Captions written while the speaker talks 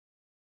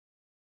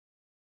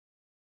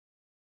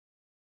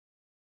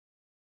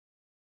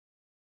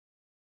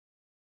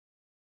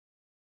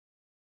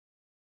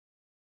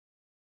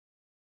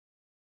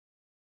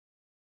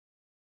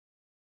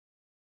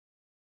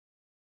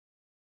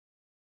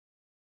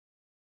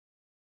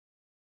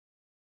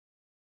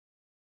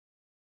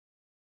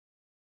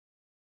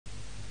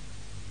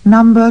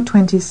Number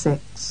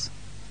 26.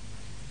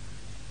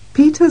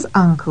 Peter's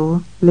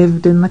uncle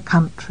lived in the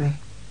country.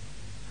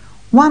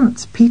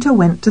 Once Peter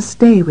went to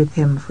stay with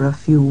him for a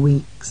few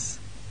weeks.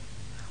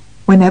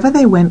 Whenever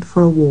they went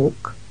for a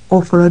walk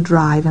or for a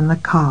drive in the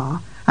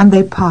car and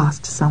they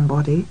passed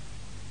somebody,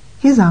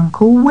 his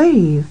uncle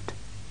waved.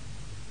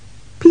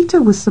 Peter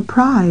was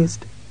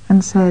surprised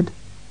and said,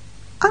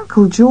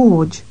 "Uncle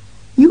George,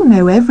 you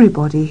know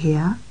everybody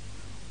here.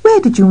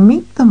 Where did you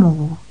meet them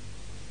all?"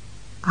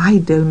 "I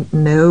don't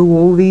know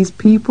all these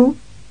people,"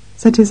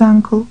 said his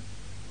uncle.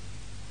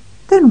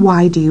 "Then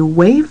why do you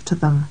wave to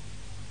them?"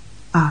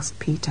 asked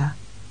Peter.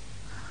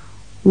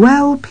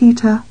 "Well,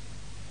 Peter,"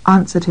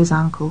 answered his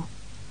uncle,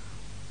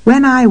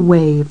 "when I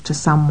wave to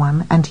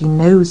someone and he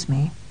knows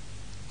me,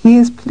 he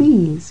is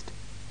pleased.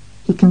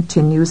 He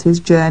continues his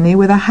journey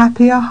with a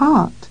happier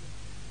heart.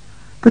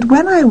 But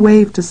when I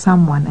wave to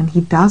someone and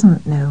he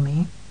doesn't know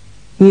me,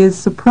 he is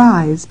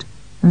surprised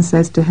and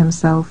says to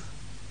himself,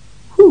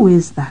 'Who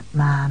is that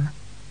man?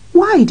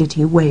 Why did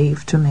he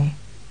wave to me?'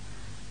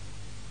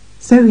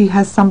 So he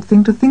has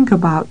something to think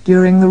about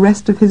during the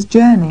rest of his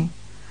journey,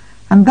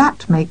 and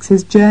that makes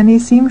his journey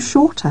seem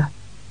shorter.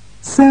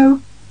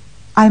 So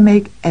I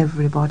make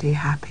everybody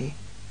happy."